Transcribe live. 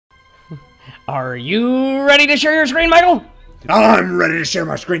Are you ready to share your screen, Michael? I'm ready to share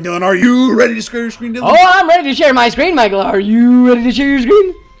my screen, Dylan. Are you ready to share your screen, Dylan? Oh, I'm ready to share my screen, Michael. Are you ready to share your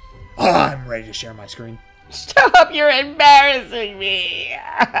screen? I'm ready to share my screen. Stop, you're embarrassing me.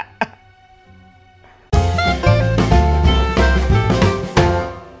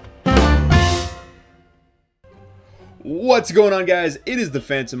 What's going on, guys? It is the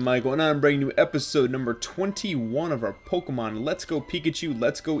Phantom Michael, and I'm bringing you episode number 21 of our Pokemon Let's Go Pikachu,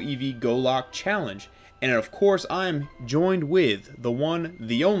 Let's Go Eevee, GoLocke Challenge. And of course, I'm joined with the one,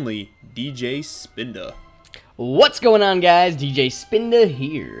 the only, DJ Spinda. What's going on, guys? DJ Spinda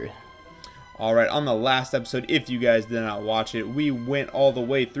here. Alright, on the last episode, if you guys did not watch it, we went all the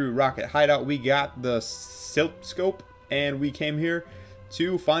way through Rocket Hideout. We got the Silp Scope, and we came here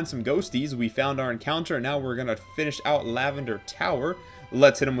to find some ghosties. We found our encounter, and now we're going to finish out Lavender Tower.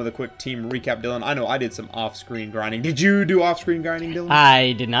 Let's hit them with a quick team recap, Dylan. I know I did some off-screen grinding. Did you do off-screen grinding, Dylan?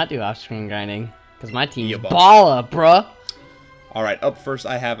 I did not do off-screen grinding, because my team's baller, bruh. Alright, up first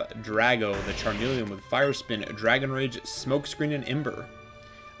I have Drago, the Charmeleon with Fire Spin, Dragon Rage, Smokescreen, and Ember.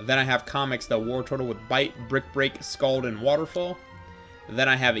 Then I have Comics, the War Turtle with Bite, Brick Break, Scald, and Waterfall. Then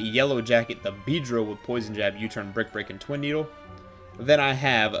I have Yellow Jacket, the Beedrill with Poison Jab, U-Turn, Brick Break, and Twin Needle. Then I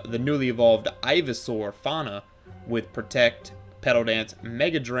have the newly evolved Ivysaur Fauna with Protect, Petal Dance,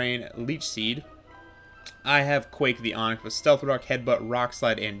 Mega Drain, Leech Seed. I have Quake the Onyx with Stealth Rock, Headbutt, Rock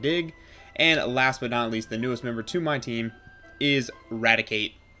Slide, and Dig. And last but not least, the newest member to my team is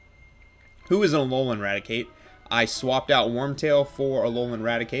Raticate, who is an Alolan Raticate. I swapped out Wormtail for Alolan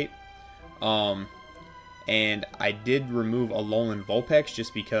Raticate. And I did remove Alolan Vulpix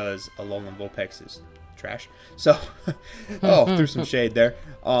just because Alolan Vulpix is trash. So, threw some shade there.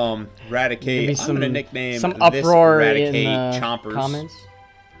 Raticate, I'm going to nickname some this uproar Raticate in Chompers. Comments.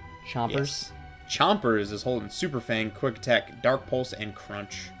 Chompers. Yes. Chompers is holding Super Fang, Quick Attack, Dark Pulse, and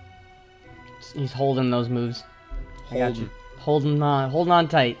Crunch. He's holding those moves. I got you. Holding Holding on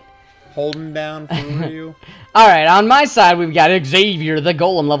tight. Holding down for you. Alright, on my side, we've got Xavier, the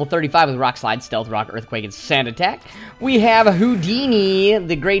Golem, level 35 with Rock Slide, Stealth Rock, Earthquake, and Sand Attack. We have Houdini,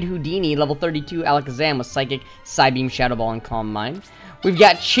 the Great Houdini, level 32, Alakazam with Psychic, Psybeam, Shadow Ball, and Calm Mind. We've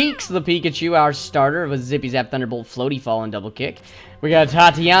got Cheeks, the Pikachu, our starter, with Zippy Zap, Thunderbolt, Floaty Fall, and Double Kick. We got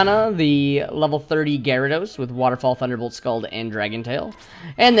Tatiana, the level 30 Gyarados, with Waterfall, Thunderbolt, Scald, and Dragon Tail.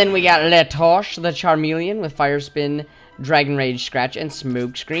 And then we got Letoche, the Charmeleon, with Fire Spin, Dragon Rage, Scratch, and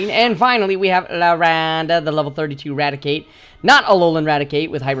Smokescreen. And finally, we have Laranda, the level 32 Raticate, not Alolan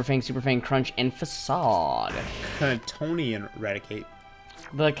Raticate, with Hyper Fang, Super Fang, Crunch, and Facade. Cantonian Raticate.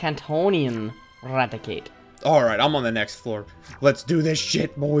 The Cantonian Raticate. Alright, I'm on the next floor. Let's do this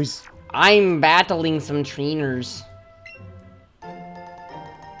shit, boys. I'm battling some trainers.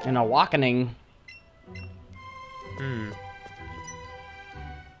 And awakening.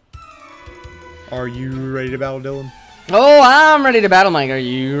 Are you ready to battle, Dylan? Oh, I'm ready to battle, Mike. Are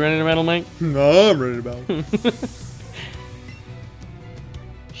you ready to battle, Mike? No, I'm ready to battle.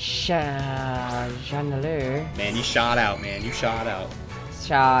 Chandelier. Man, you shot out, man. You shot out.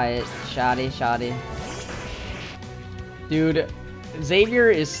 Shoddy. Dude, Xavier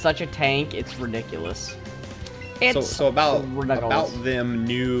is such a tank, it's ridiculous. So about them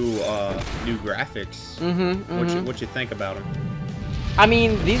new graphics. What you think about them? I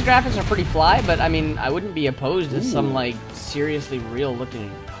mean, these graphics are pretty fly, but I mean, I wouldn't be opposed to some like seriously real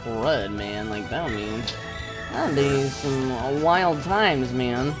looking crud, man. Like that'd be some wild times,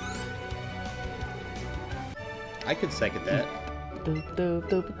 man. I could second that. Look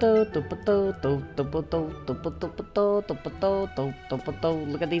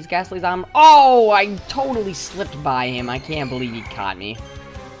at these Ghastlies. Oh, I totally slipped by him. I can't believe he caught me.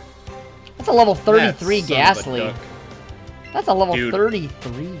 That's a level 33 Ghastly. That's a level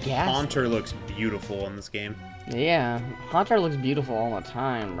 33 Ghastly. Haunter looks beautiful in this game. Yeah, Haunter looks beautiful all the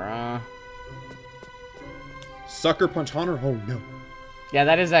time, bruh. Sucker Punch Haunter? Oh no. Yeah,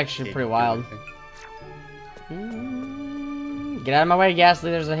 that is actually pretty wild. Get out of my way, Ghastly.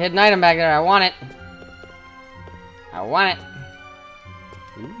 There's a hidden item back there. I want it. I want it.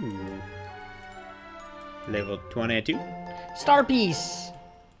 Ooh. Level 22. Star Piece.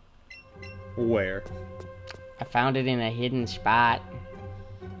 Where? I found it in a hidden spot.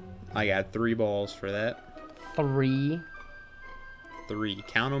 I got 3 balls for that. 3. 3.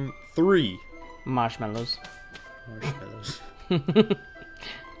 Count them. 3. Marshmallows. Marshmallows.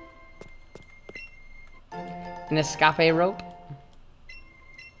 An escape rope.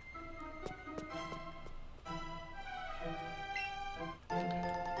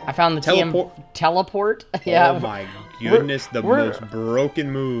 I found the teleport. Yeah. Oh my goodness, the most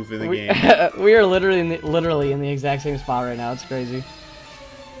broken move in the game. We are literally in the exact same spot right now. It's crazy.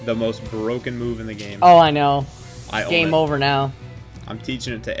 the most broken move in the game. Oh, I know. I It's game own it. over now. I'm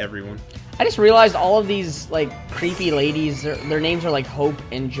teaching it to everyone. I just realized all of these, like, creepy ladies, their names are like Hope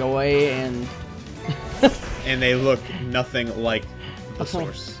and Joy and... And they look nothing like the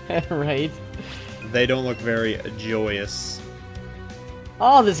source. Right. They don't look very joyous.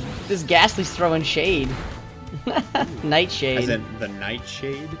 Oh, this Ghastly's throwing shade. Nightshade. As in the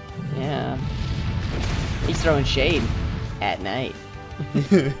nightshade? Yeah. He's throwing shade at night.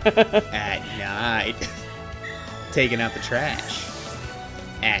 At night. Taking out the trash.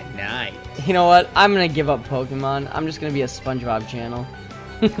 At night. You know what? I'm gonna give up Pokemon. I'm just gonna be a SpongeBob channel.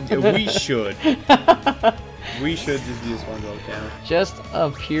 Yeah, we should. We should just do a SpongeBob channel. Just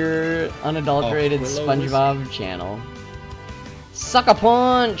a pure, unadulterated SpongeBob channel. Sucker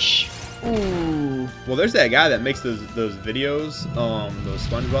punch! Ooh. Well, there's that guy that makes those videos, those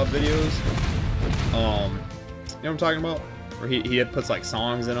SpongeBob videos. You know what I'm talking about? Where he puts like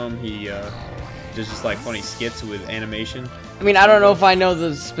songs in them. He does just like funny skits with animation. I mean, I don't know if I know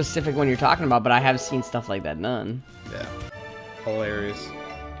the specific one you're talking about, but I have seen stuff like that done. Yeah, hilarious.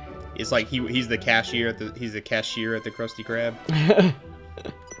 It's like he's the cashier at the Krusty Krab.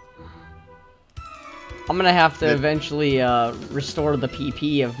 I'm gonna have to eventually restore the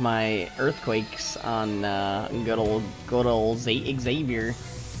PP of my earthquakes on good old Xavier.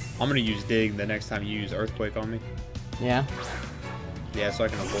 I'm gonna use Dig the next time you use Earthquake on me. Yeah. Yeah, so I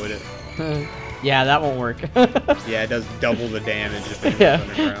can avoid it. Yeah, that won't work. Yeah, it does double the damage if it Yeah. goes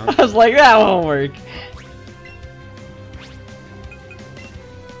underground. I was like, that won't work.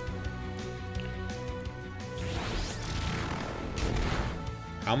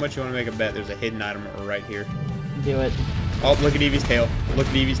 How much you want to make a bet? There's a hidden item right here. Do it. Oh, look at Eevee's tail. Look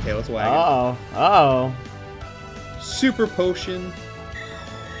at Eevee's tail. It's wagging. Uh-oh. Uh-oh. Super potion.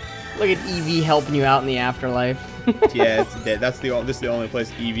 Look at Eevee helping you out in the afterlife. Yeah, it's dead. This is the only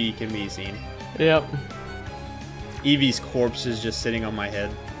place Eevee can be seen. Yep. Eevee's corpse is just sitting on my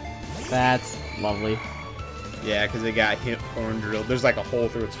head. That's lovely. Yeah, because it got hit horn drilled. There's like a hole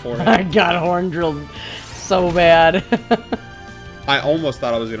through its forehead. I got horn drilled so bad. I almost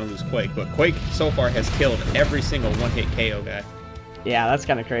thought I was going to lose Quake, but Quake so far has killed every single one-hit KO guy. Yeah, that's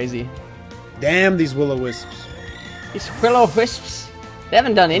kind of crazy. Damn these Will-O-Wisps. These Will-O-Wisps. They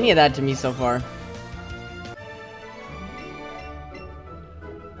haven't done any of that to me so far.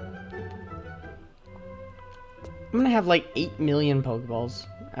 I'm gonna have like 8 million Pokeballs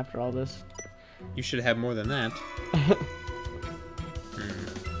after all this. You should have more than that.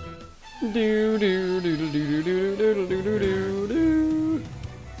 Do do do do do do do do do do do.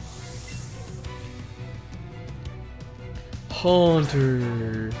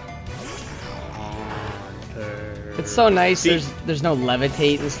 Haunter. It's so nice. There's no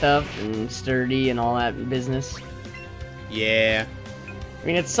levitate and stuff, and sturdy and all that business. Yeah. I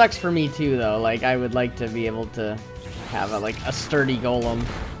mean, it sucks for me too, though. Like, I would like to be able to have a sturdy golem.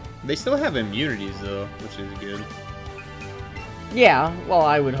 They still have immunities though, which is good. Yeah, well,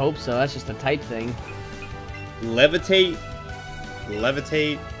 I would hope so. That's just a type thing. Levitate,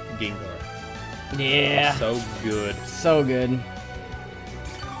 Gengar. Yeah. So good. So good.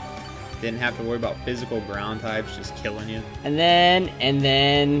 Didn't have to worry about physical ground types just killing you. And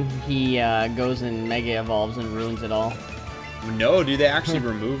then he goes and Mega Evolves and ruins it all. No, dude, they actually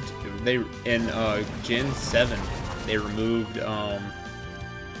removed in Gen 7. They removed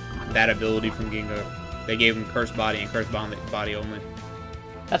that ability from Gengar. They gave him Cursed Body and Cursed Body only.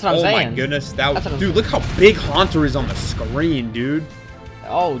 That's what I'm saying. Oh my goodness, dude! Look how big Haunter is on the screen, dude.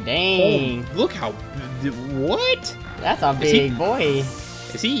 Oh dang! Oh, look how what? That's a big boy.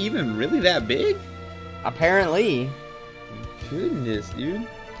 Is he even really that big? Apparently. Goodness, dude.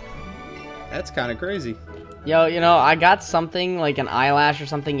 That's kind of crazy. Yo, you know, I got something like an eyelash or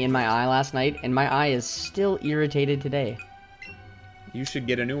something in my eye last night, and my eye is still irritated today. You should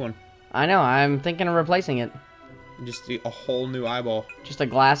get a new one. I know, I'm thinking of replacing it. Just a whole new eyeball. Just a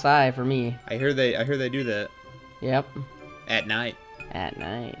glass eye for me. I hear they do that. Yep. At night. At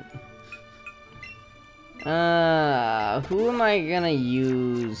night. Who am I gonna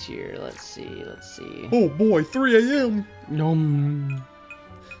use here? Let's see. Oh boy, 3 a.m. Yum.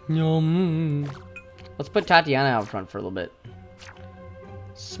 Yum. Let's put Tatiana out front for a little bit.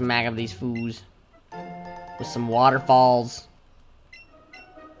 Smack up these foos. With some waterfalls.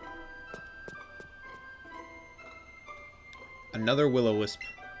 Another Will-O-Wisp.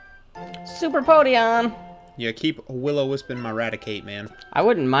 Super Podion! Yeah, keep Will-O-Wisp in my Raticate, man. I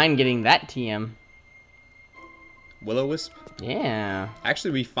wouldn't mind getting that TM. Will-O-Wisp? Yeah.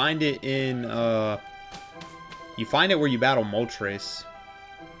 Actually, we find it in, you find it where you battle Oh. Moltres.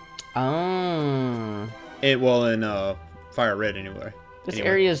 Well, in, Fire Red, anyway. This Anyway.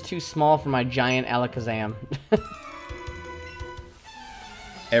 area is too small for my giant Alakazam.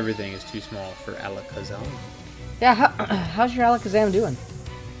 Everything is too small for Alakazam. Yeah, how's your Alakazam doing?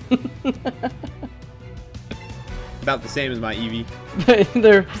 About the same as my Eevee.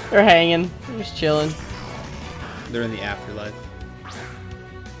 they're hanging. They're just chilling. They're in the afterlife.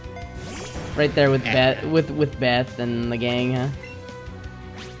 Right there with Beth and the gang, huh?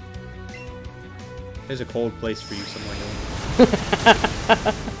 There's a cold place for you somewhere.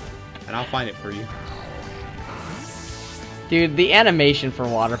 And I'll find it for you. Dude, the animation for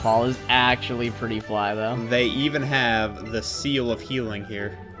Waterfall is actually pretty fly, though. They even have the seal of healing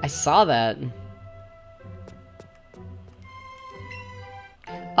here. I saw that.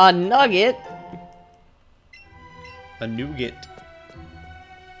 A nugget? A nougat.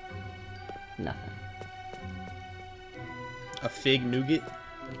 Nothing. A fig nougat.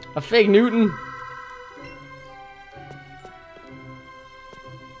 A fig Newton?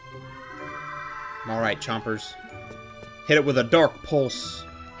 Alright, chompers. Hit it with a dark pulse.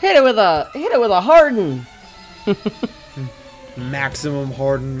 Hit it with a Harden. Maximum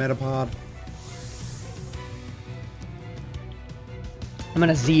hardened Metapod. I'm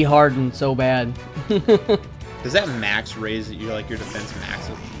gonna Z Harden so bad. Does that max raise your defense max?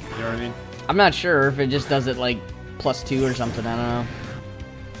 You know what I mean? I'm not sure if it just does it like +2 or something. I don't know.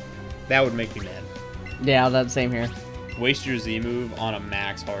 That would make me mad. Yeah, that's same here. Waste your Z move on a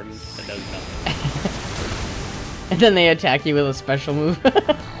max harden that does nothing. And then they attack you with a special move.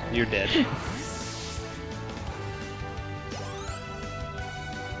 You're dead.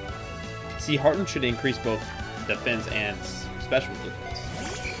 See, harden should increase both defense and special defense.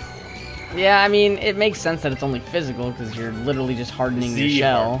 Yeah, I mean, it makes sense that it's only physical because you're literally just hardening your Z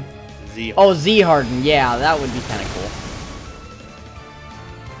shell. harden. Z harden. Oh, Z Harden. Yeah, that would be kind of cool.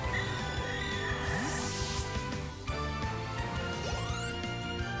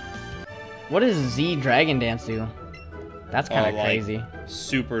 What does Z Dragon Dance do? That's kind of crazy.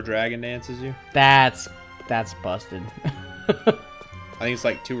 Super Dragon dances you. That's busted. I think it's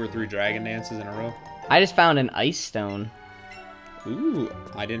like 2 or 3 Dragon dances in a row. I just found an Ice Stone. Ooh,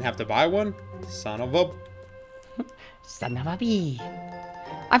 I didn't have to buy one. Son of a... Son of a bee.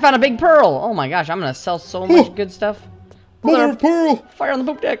 I found a big pearl. Oh my gosh, I'm gonna sell so much good stuff. Mother of pearl! Fire on the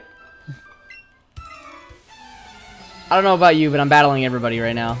poop deck. I don't know about you, but I'm battling everybody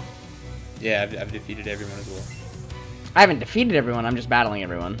right now. Yeah, I've defeated everyone as well. I haven't defeated everyone, I'm just battling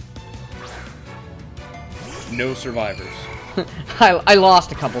everyone. No survivors. I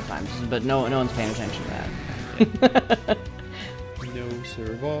lost a couple times, but no one's paying attention to that. No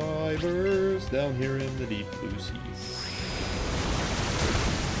survivors down here in the deep blue sea.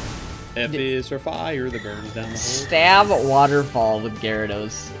 F is for fire that burns down the whole... Stab Waterfall with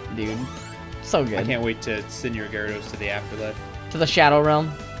Gyarados, dude. So good. I can't wait to send your Gyarados to the afterlife. To the Shadow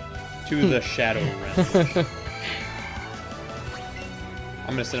Realm. To the Shadow Realm.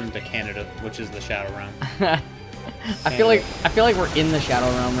 I'm gonna send them to Canada, which is the Shadow Realm. I feel like we're in the Shadow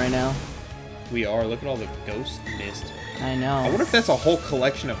Realm right now. We are. Look at all the ghost mist. I know. I wonder if that's a whole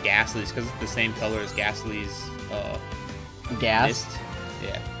collection of Ghastlies, because it's the same color as Ghastly's gas. mist.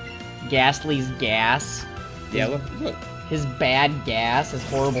 Yeah. Ghastly's gas. Yeah, look. His bad gas, his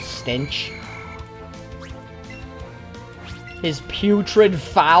horrible stench. His putrid,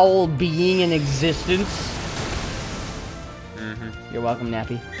 foul being in existence. Mm-hmm. You're welcome,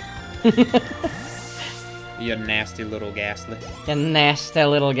 Nappy. You nasty little Ghastly. You nasty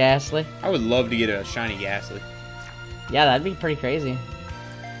little Ghastly. I would love to get a shiny Ghastly. Yeah, that'd be pretty crazy.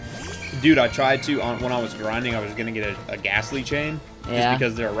 Dude, I tried to, when I was grinding, I was going to get a Ghastly chain. Yeah. Just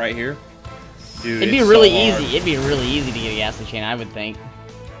because they're right here. Dude, It'd be really easy. It'd be really easy to get a Ghastly chain, I would think.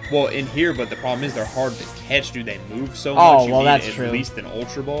 Well, in here, but the problem is they're hard to catch, dude. They move so Oh, much. You well, need that's at true. least an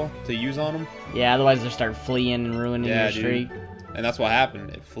Ultra Ball to use on them. Yeah, otherwise they'll start fleeing and ruining Yeah, your streak. dude. And that's what happened.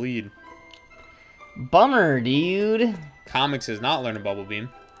 It fleed. Bummer, dude. Comics is not learning Bubble Beam.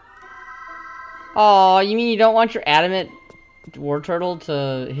 Oh, you mean you don't want your Adamant War Turtle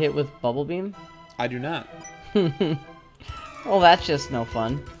to hit with Bubble Beam? I do not. Well, that's just no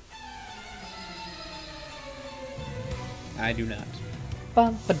fun. I do not.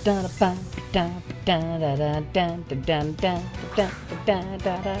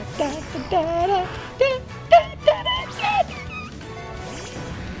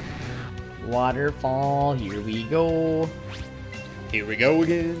 Waterfall, here we go. Here we go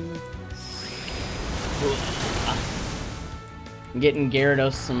again. I'm getting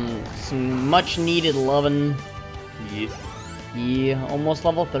Gyarados some much needed lovin'. Yeah. Yeah, almost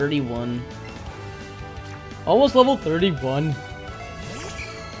level 31. Almost level 31.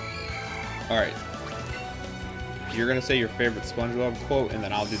 Alright. You're gonna say your favorite SpongeBob quote, and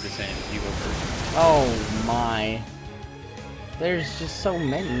then I'll do the same. You go first. Oh my. There's just so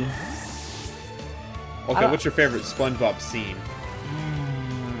many. Okay, what's your favorite SpongeBob scene?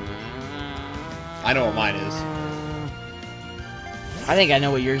 I know what mine is. I think I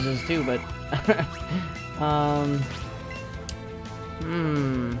know what yours is too, but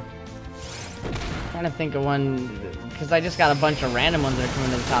trying to think of one, because I just got a bunch of random ones that are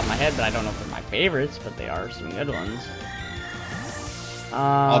coming to the top of my head, but I don't know if they're my favorites, but they are some good ones.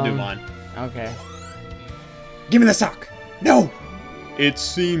 I'll do mine. Okay. Give me the sock! No! It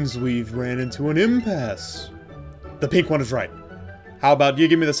seems we've ran into an impasse. The pink one is right. How about you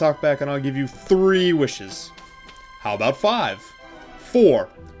give me the sock back and I'll give you 3 wishes? How about 5? 4?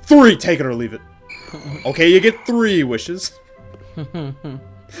 3! Take it or leave it. Okay, you get 3 wishes.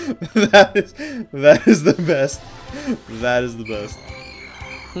 That is the best. That is the best.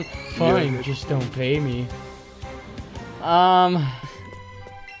 Fine, yeah. Just don't pay me.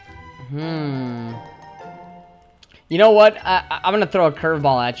 You know what? I'm gonna throw a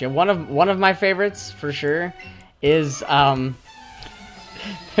curveball at you. One of my favorites for sure is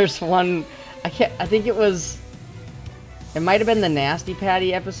there's one I think it might have been the Nasty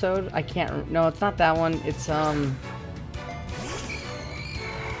Patty episode. No, it's not that one. It's I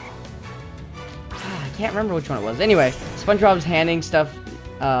can't remember which one it was. Anyway, SpongeBob's handing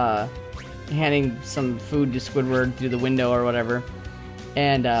some food to Squidward through the window or whatever,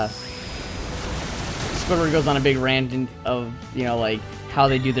 and Squidward goes on a big rant of, you know, like how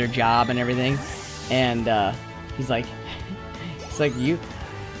they do their job and everything, and he's like,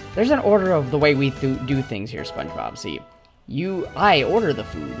 there's an order of the way we do things here, SpongeBob. See, I order the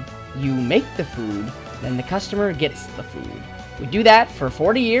food, you make the food, then the customer gets the food. We do that for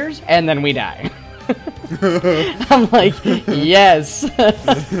 40 years, and then we die. I'm like, yes.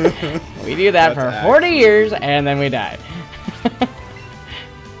 We do that for 40 years, and then we die.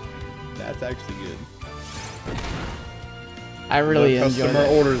 That's actually good. I really enjoy it. The customer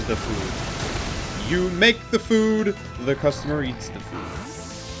orders the food. You make the food, the customer eats the food.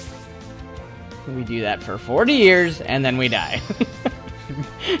 We do that for 40 years, and then we die.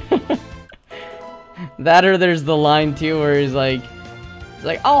 That, or there's the line, too, where he's like,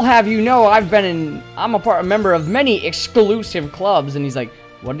 I'll have you know, I'm a member of many exclusive clubs. And he's like,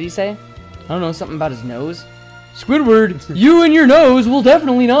 what did he say? I don't know, something about his nose. Squidward, you and your nose will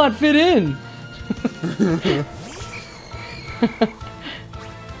definitely not fit in.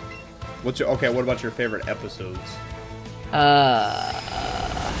 What about your favorite episodes?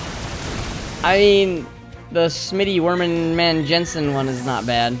 I mean, the Smitty Werman Man Jensen one is not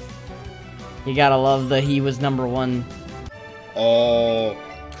bad. You gotta love the he was #1. Oh,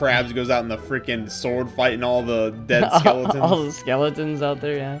 Krabs goes out in the freaking sword fighting all the dead skeletons. All the skeletons out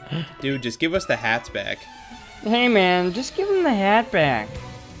there, yeah. Dude, just give us the hats back. Hey man, just give him the hat back.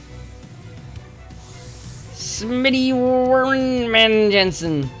 Smitty Werman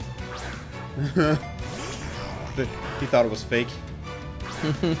Jensen. He thought it was fake.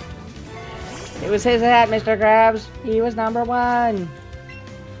 It was his hat, Mr. Krabs. He was #1.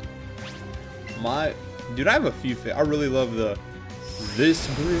 Dude, I have a few. I really love the. This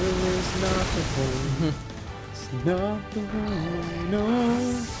grill is not the home. It's not the home, no.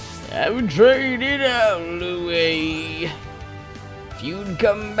 I would trade it all away if you'd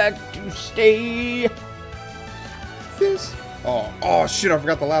come back to stay. This. Oh shit! I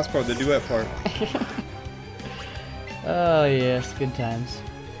forgot the last part, the duet part. Oh yes, good times.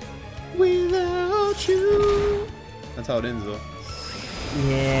 Without you. That's how it ends, though.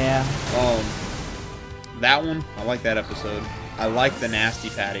 Yeah. That one, I like that episode. I like the Nasty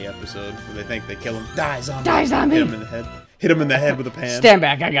Patty episode where they think they kill him. Die, zombie! Die, zombie! Hit him in the head. Hit him in the head with a pan. Stand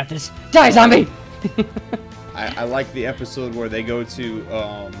back, I got this. Die, zombie! I like the episode where they go to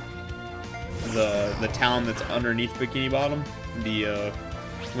the town that's underneath Bikini Bottom.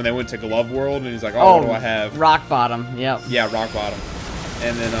 When they went to Glove World, and he's like, oh, what do I have? Rock Bottom, yep. Yeah, Rock Bottom.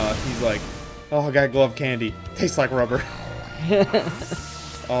 And then he's like, oh, I got glove candy. Tastes like rubber.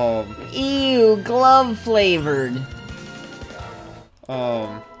 Ew, glove flavored.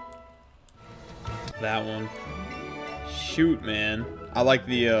 That one. Shoot, man. I like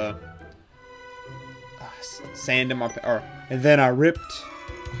the sand in my and then I ripped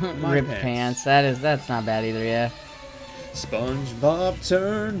my pants. That's not bad either, yeah. SpongeBob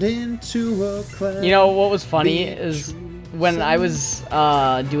turned into a clown. You know what was funny is when I was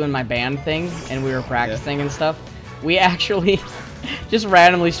doing my band thing and we were practicing and stuff, we actually just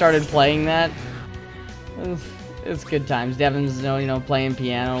randomly started playing that. It's good times. Devin's, you know, playing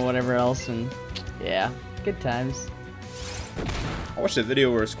piano or whatever else, and yeah, good times. I watched a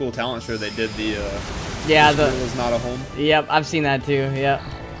video where a school talent show they did the yeah, the school is not a home. Yep, I've seen that too. Yep.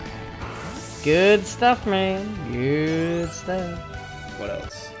 Good stuff, man. Good stuff. What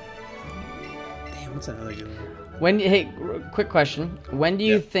else? Damn, what's another good When one? hey, quick question. When do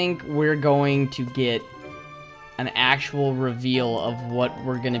you think we're going to get an actual reveal of what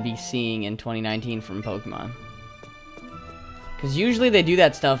we're going to be seeing in 2019 from Pokemon? Because usually they do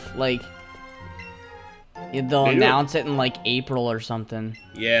that stuff, like, they'll announce it in, like, April or something.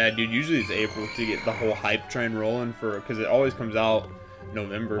 Yeah, dude, usually it's April to get the whole hype train rolling for, because it always comes out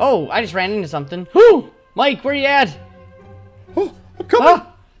November. Oh, I just ran into something. Whoo! Mike, where you at? Oh, I'm coming!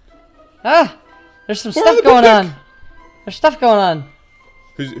 There's some stuff going on. There's stuff going on.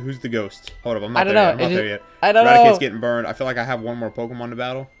 Who's the ghost? Hold up, I'm I not don't there know. yet. I'm not there yet. I don't know. Eradicate's getting burned. I feel like I have one more Pokemon to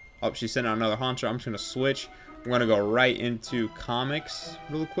battle. Oh, she's sending out another Haunter. I'm just going to switch. I'm going to go right into Comics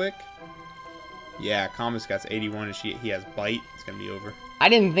real quick. Yeah, Comics got 81 and he has Bite. It's going to be over. I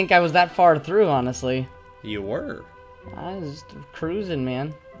didn't think I was that far through, honestly. You were. I was just cruising,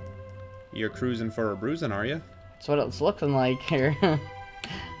 man. You're cruising for a bruising, are you? That's what it's looking like here.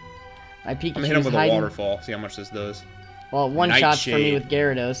 My Pikachu's I'm going to hit him with hiding. a waterfall. See how much this does. Well, one shot's for me with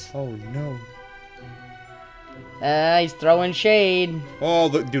Gyarados. Oh, no. He's throwing shade. Oh,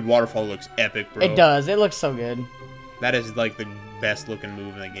 look, dude, waterfall looks epic, bro. It does. It looks so good. That is, like, the best looking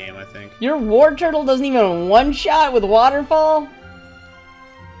move in the game, I think. Your War Turtle doesn't even one-shot with waterfall?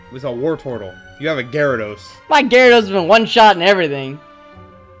 It was a War Turtle. You have a Gyarados. My Gyarados has been one-shot and everything.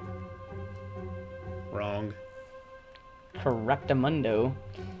 Wrong. Correctamundo.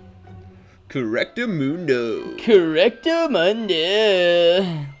 Correctamundo.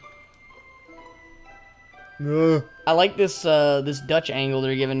 Correctamundo. I like this this Dutch angle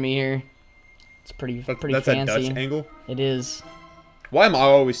they're giving me here. It's pretty fancy. That's a Dutch angle? It is. Why am I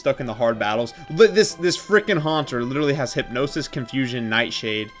always stuck in the hard battles? This freaking Haunter literally has Hypnosis, Confusion,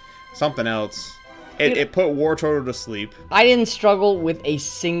 Nightshade, something else. It put War Turtle to sleep. I didn't struggle with a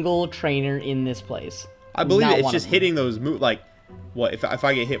single trainer in this place. I believe it's just hitting those moves. Like, what if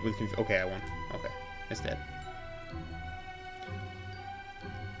I get hit with Confusion? Okay, I won. Okay, it's dead.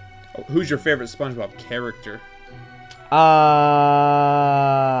 Oh, who's your favorite SpongeBob character? I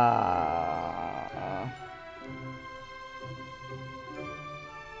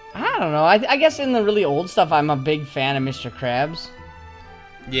don't know. I guess in the really old stuff, I'm a big fan of Mr. Krabs.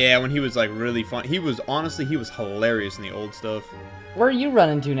 Yeah, when he was like really fun. He was honestly hilarious in the old stuff. Where are you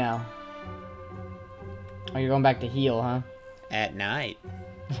running to now? Oh, you're going back to heal, huh? At night.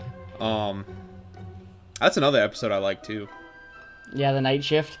 That's another episode I like too. Yeah, the night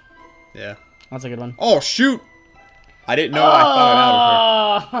shift. Yeah. That's a good one. Oh shoot! I didn't know. I thought it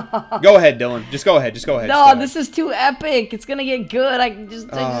out of her. Go ahead, Dylan. Just go ahead. Just go ahead. No, this is too epic. It's gonna get good. I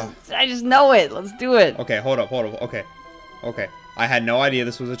just know it. Let's do it. Okay, hold up. Okay. I had no idea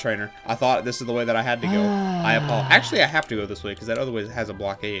this was a trainer. I thought this is the way that I had to go. Actually, I have to go this way because that other way has a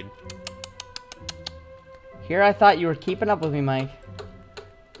blockade. Here, I thought you were keeping up with me, Mike.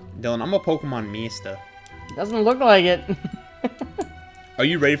 Dylan, I'm a Pokemon Mista. Doesn't look like it. Are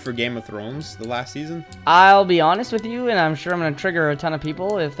you ready for Game of Thrones, the last season? I'll be honest with you, and I'm sure I'm going to trigger a ton of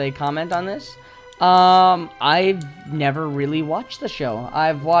people if they comment on this. I've never really watched the show.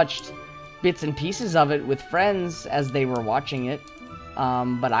 I've watched bits and pieces of it with friends as they were watching it,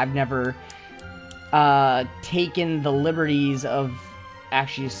 but I've never taken the liberties of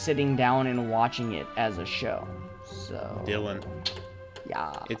actually sitting down and watching it as a show. So, Dylan.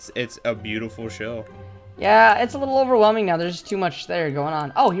 Yeah. It's a beautiful show. Yeah, it's a little overwhelming now. There's too much there going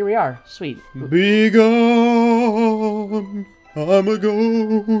on. Oh, here we are. Sweet. Be gone. I'm a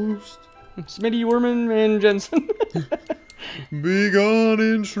ghost. Smitty, Werman, and Jensen. Be gone,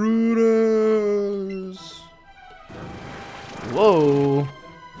 intruders. Whoa.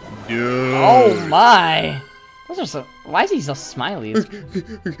 Dude. Oh my. Those are so. Why is he so smiley?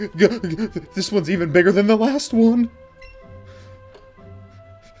 This one's even bigger than the last one.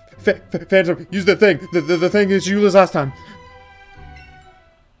 Phantom, use the thing. The thing is you used last time.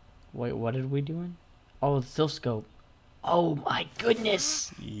 Wait, what did we doing? Oh, the Silph Scope. Oh my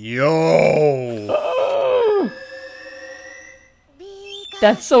goodness. Yo.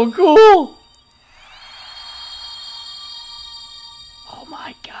 That's so cool. Oh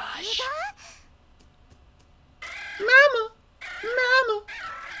my gosh. Mama.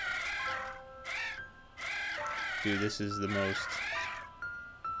 Dude, this is the most...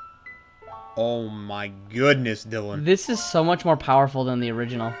 Oh my goodness, Dylan. This is so much more powerful than the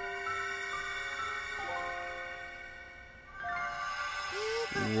original.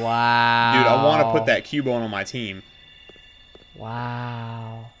 Wow. Dude, I want to put that Cubone on my team.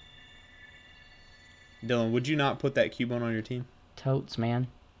 Wow. Dylan, would you not put that Cubone on your team? Totes, man.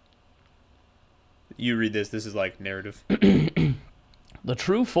 You read this. This is like narrative. The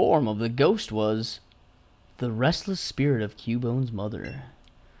true form of the ghost was the restless spirit of Cubone's mother.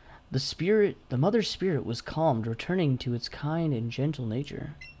 The mother's spirit was calmed, returning to its kind and gentle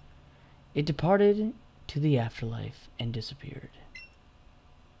nature. It departed to the afterlife and disappeared.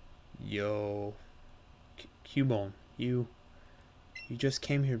 Yo, Cubone, you just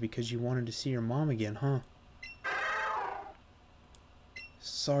came here because you wanted to see your mom again, huh?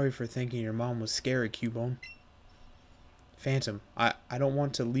 Sorry for thinking your mom was scary, Cubone. Phantom, I don't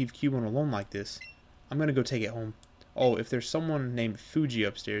want to leave Cubone alone like this. I'm gonna go take it home. Oh, if there's someone named Fuji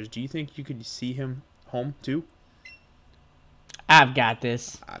upstairs, do you think you could see him home too? I've got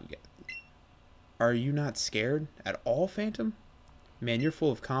this. Are you not scared at all, Phantom? Man, you're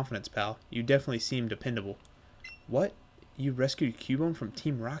full of confidence, pal. You definitely seem dependable. What? You rescued Cubone from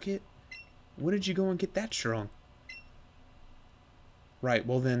Team Rocket? When did you go and get that strong? Right,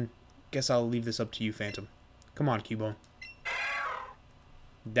 well then, guess I'll leave this up to you, Phantom. Come on, Cubone.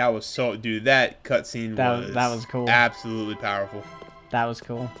 That was so... Dude, that cutscene was cool. Absolutely powerful. That was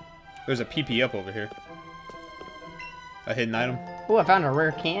cool. There's a PP up over here. A hidden item. Ooh, I found a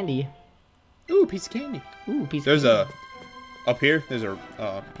rare candy. Ooh, piece of candy. Ooh, piece There's of candy. Up here, there's a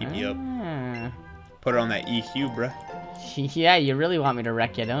PP up. Put it on that EQ, bruh. Yeah, you really want me to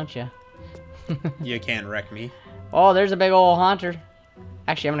wreck you, don't you? You can't wreck me. Oh, there's a big old haunter.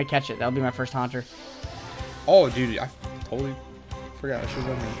 Actually, I'm gonna catch it. That'll be my first haunter. Oh, dude, I totally forgot. I should have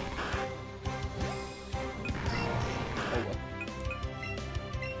done that. Oh, well.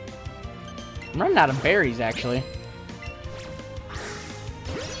 I'm running out of berries, actually.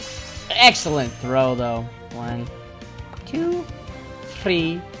 Excellent throw, though. 1, 2,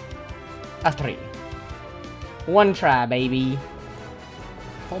 3, a 3. One try, baby.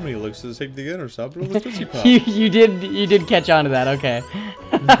 How many licks does it take to get or stop it with a Tootsie Pop? you did catch on to that, okay.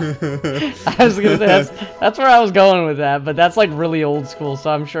 I was gonna say that's where I was going with that, but that's like really old school, so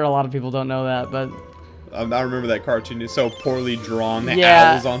I'm sure a lot of people don't know that, but I remember that cartoon. It's so poorly drawn. The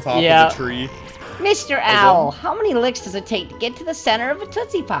owl's on top of the tree. Mr. Owl, how many licks does it take to get to the center of a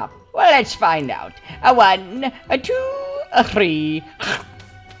Tootsie Pop? Well, let's find out. A 1, a 2, a 3,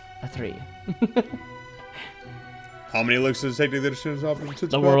 a 3. How many licks does it take to get to the top of the Tootsie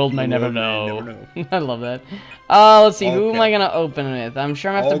Pop? The world may never know. I love that. Let's see. Who am I gonna open with? I'm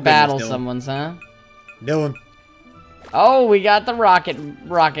sure I'm gonna have to battle someone's, huh? Dylan. Oh, we got the rocket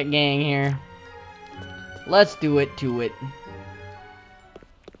gang here. Let's do it to it.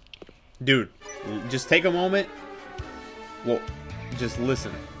 Dude, just take a moment. Well, just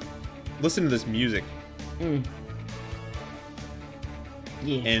listen. Listen to this music. Yeah.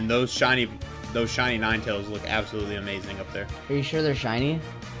 And those shiny Ninetales look absolutely amazing up there. Are you sure they're shiny?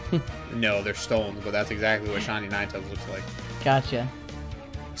 No, they're stones, but that's exactly what shiny Ninetales looks like. Gotcha.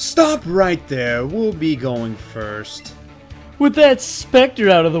 Stop right there. We'll be going first. With that specter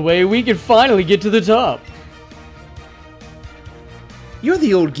out of the way, we can finally get to the top. You're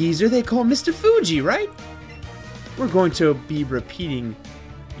the old geezer they call Mr. Fuji, right? We're going to be repeating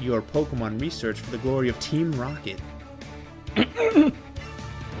your Pokemon research for the glory of Team Rocket.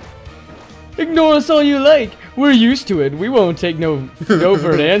 Ignore us all you like. We're used to it. We won't take no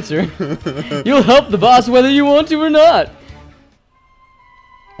for an answer. You'll help the boss whether you want to or not.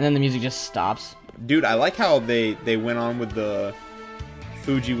 And then the music just stops. Dude, I like how they went on with the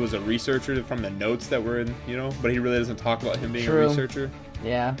Fuji was a researcher from the notes that were in, you know, but he really doesn't talk about him being a researcher.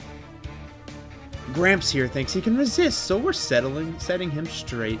 Yeah. Gramps here thinks he can resist, so we're setting him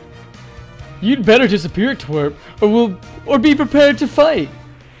straight. You'd better disappear, twerp, or be prepared to fight.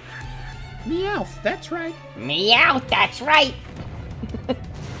 Meowth, that's right. Meowth, that's right.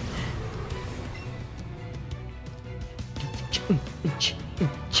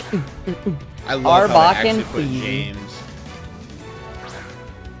 I love how they actually put Eevee. James.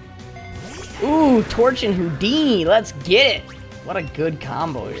 Ooh, Torch and Houdini. Let's get it. What a good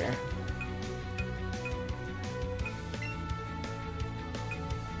combo here.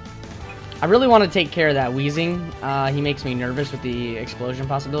 I really want to take care of that Wheezing. He makes me nervous with the explosion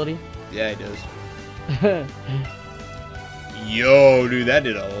possibility. Yeah, he does. Yo, dude, that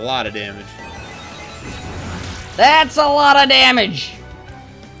did a lot of damage. That's a lot of damage.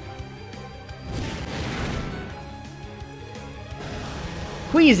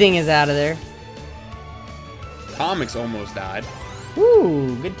 Wheezing is out of there. Comics almost died.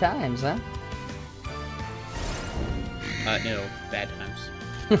 Ooh, good times, huh? No, bad times.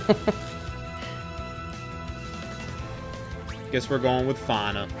 Guess we're going with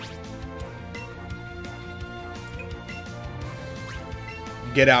Fauna.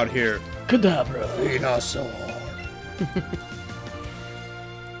 Get out here. Kadabra. Venusaur.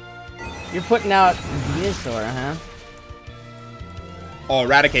 You're putting out Venusaur, huh? Oh,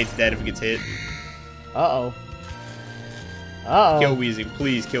 Eradicate's dead if it gets hit. Uh-oh. Uh-oh. Kill Weezing.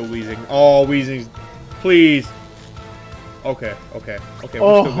 Please kill Weezing. Oh, Weezing's... Please. Okay, okay, okay.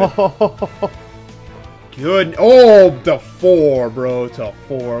 We're still good. Good. Oh, the 4, bro. To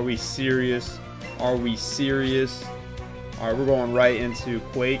 4. Are we serious? Are we serious? Alright, we're going right into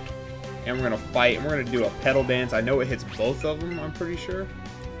Quake. And we're going to fight. And we're going to do a pedal dance. I know it hits both of them, I'm pretty sure.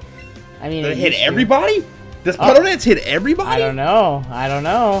 I mean, Does it hit everybody? Does pedal dance hit everybody? I don't know. I don't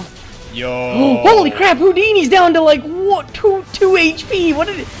know. Yo. Holy crap, Houdini's down to like, what, 2 HP. What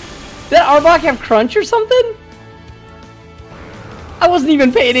did it... Did Arbok have crunch or something? I wasn't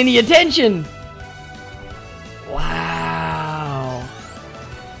even paying any attention. Wow.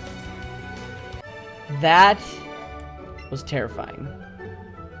 That was terrifying.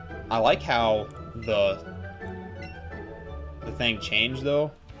 I like how the thing changed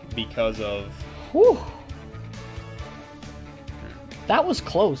though because of Whew. That was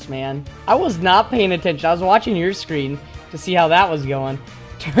close, man. I was not paying attention. I was watching your screen to see how that was going.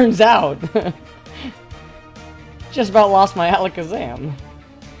 Turns out just about lost my Alakazam.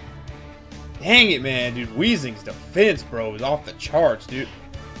 Dang it, man, dude. Weezing's defense, bro, is off the charts, dude.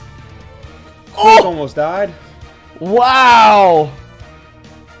 Oh! Almost died. Wow.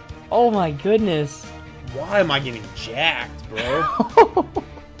 Oh my goodness. Why am I getting jacked, bro?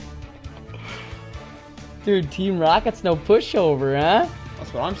 Dude, Team Rocket's no pushover, huh?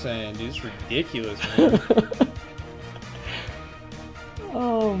 That's what I'm saying, dude. It's ridiculous, man.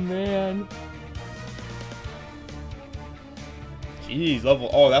 Oh man. Jeez, level...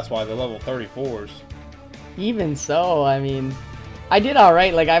 Oh, that's why they're level 34s. Even so, I mean, I did all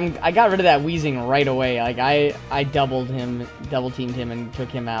right. Like I got rid of that Weezing right away. Like I double teamed him and took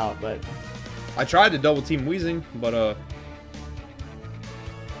him out. But I tried to double team Weezing, but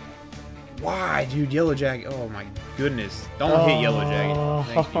why, dude? Yellow Jag. Oh my goodness! Don't hit Yellow Jag.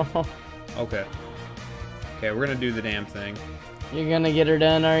 Thank you. Okay. Okay, we're gonna do the damn thing. You're gonna get her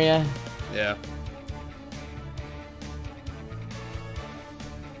done, are ya? Yeah.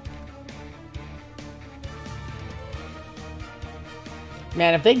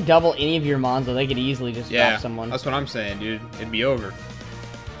 Man, if they double any of your Monzo, they could easily just drop someone. That's what I'm saying, dude. It'd be over.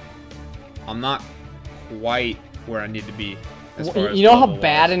 I'm not quite where I need to be. As far as you know how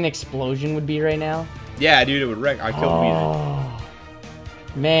bad an explosion would be right now? Yeah, dude, it would wreck. I killed Weezing.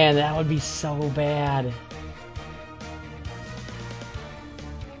 Man, that would be so bad.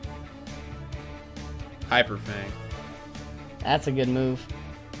 Hyper Fang. That's a good move.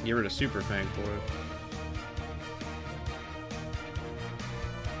 Get rid of Super Fang for it.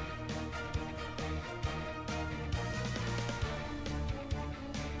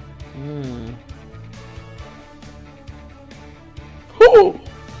 Whoo!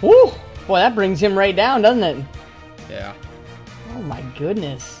 Whoo! Boy, that brings him right down, doesn't it? Yeah. Oh my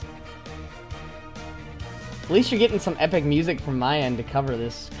goodness. At least you're getting some epic music from my end to cover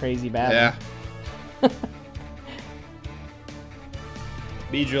this crazy battle. Yeah.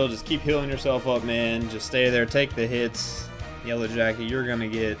 B-Drill, just keep healing yourself up, man. Just stay there, take the hits. Yellow Jacket, you're gonna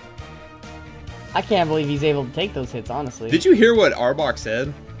get... I can't believe he's able to take those hits, honestly. Did you hear what Arbok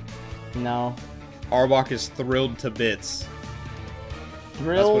said? No. Arbok is thrilled to bits.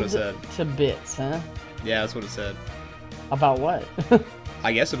 Thrilled that's what it said. To bits, huh? Yeah, that's what it said. About what?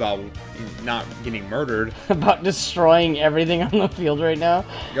 I guess about not getting murdered. About destroying everything on the field right now?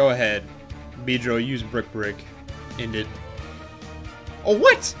 Go ahead. B-Drill, use Brick. End it. Oh,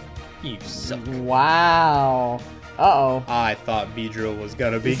 what? You suck. Wow. Uh-oh. I thought B-Drill was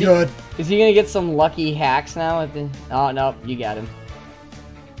gonna be good. Is he gonna get some lucky hacks now? At the... Oh, no, you got him.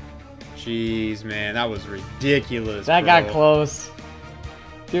 Jeez, man, that was ridiculous, That bro. got close.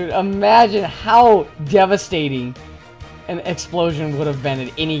 Dude, imagine how devastating an explosion would have been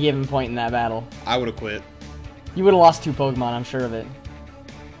at any given point in that battle. I would have quit. You would have lost 2 Pokemon, I'm sure of it.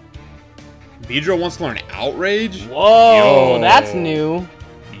 B-Drill wants to learn Outrage? Whoa, that's new.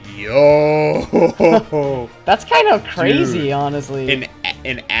 Yo. That's kind of crazy, Dude, honestly.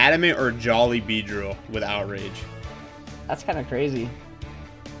 An Adamant or Jolly B-Drill with Outrage. That's kind of crazy.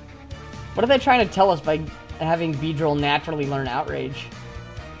 What are they trying to tell us by having B-Drill naturally learn Outrage?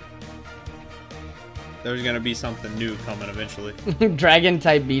 There's gonna be something new coming eventually.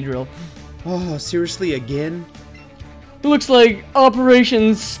 Dragon-type B-Drill. Oh, seriously, again? Looks like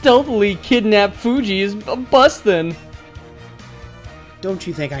Operation Stealthily Kidnap Fuji is a bust then. Don't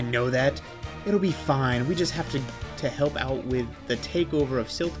you think I know that? It'll be fine. We just have to help out with the takeover of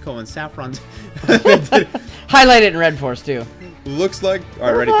Silco and Saffron's. Highlight it in Red Force, too. Looks like...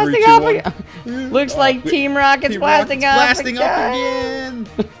 Alright, ready? 3, 2, 1. Looks like Team Rocket's blasting up again.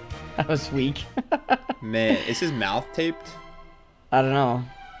 That was weak. Man, is his mouth taped? I don't know.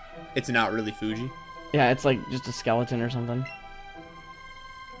 It's not really Fuji. Yeah, it's like just a skeleton or something.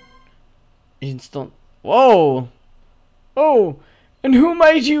 You can still... Whoa! Oh, and who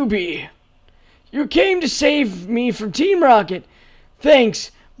might you be? You came to save me from Team Rocket. Thanks,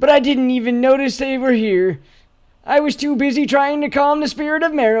 but I didn't even notice they were here. I was too busy trying to calm the spirit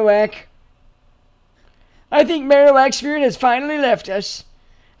of Marowak. I think Marowak's spirit has finally left us.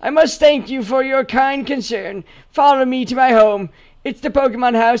 I must thank you for your kind concern. Follow me to my home. It's the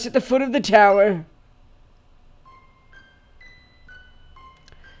Pokemon house at the foot of the tower.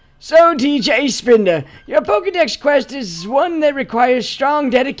 So, DJ Spinda, your Pokedex quest is one that requires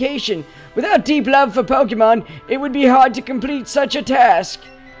strong dedication. Without deep love for Pokemon, it would be hard to complete such a task.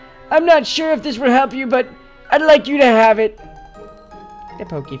 I'm not sure if this will help you, but I'd like you to have it. The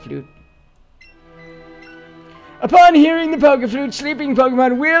Pokeflute. Upon hearing the Pokeflute, sleeping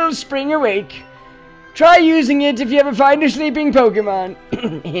Pokemon will spring awake. Try using it if you ever find a sleeping Pokemon.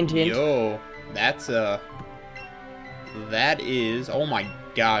 Hint, hint. Yo, that's, that is... Oh my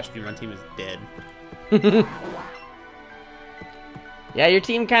gosh, dude, my team is dead. Yeah, your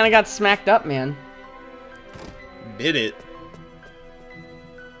team kind of got smacked up, man. Did it?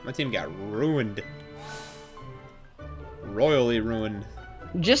 My team got ruined. Royally ruined.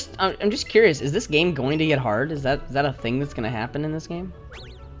 I'm just curious, is this game going to get hard? Is that a thing that's going to happen in this game?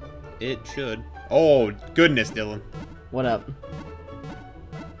 It should. Oh, goodness, Dylan. What up?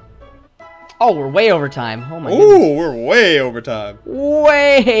 Oh, we're way over time. Oh my goodness. Ooh, we're way over time.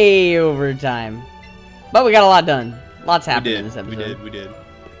 Way over time. But we got a lot done. Lots happened in this episode. We did.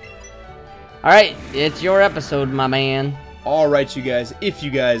 Alright, it's your episode, my man. Alright, you guys, if you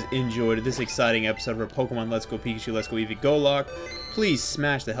guys enjoyed this exciting episode of our Pokemon Let's Go Pikachu, Let's Go Eevee GoLocke, please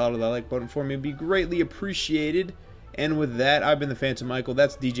smash the hell out of that like button for me. It'd be greatly appreciated. And with that, I've been the Phantom Michael.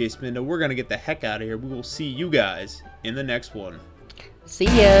 That's DJ Spinda. We're going to get the heck out of here. We will see you guys in the next one. See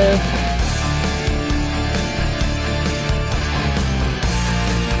ya.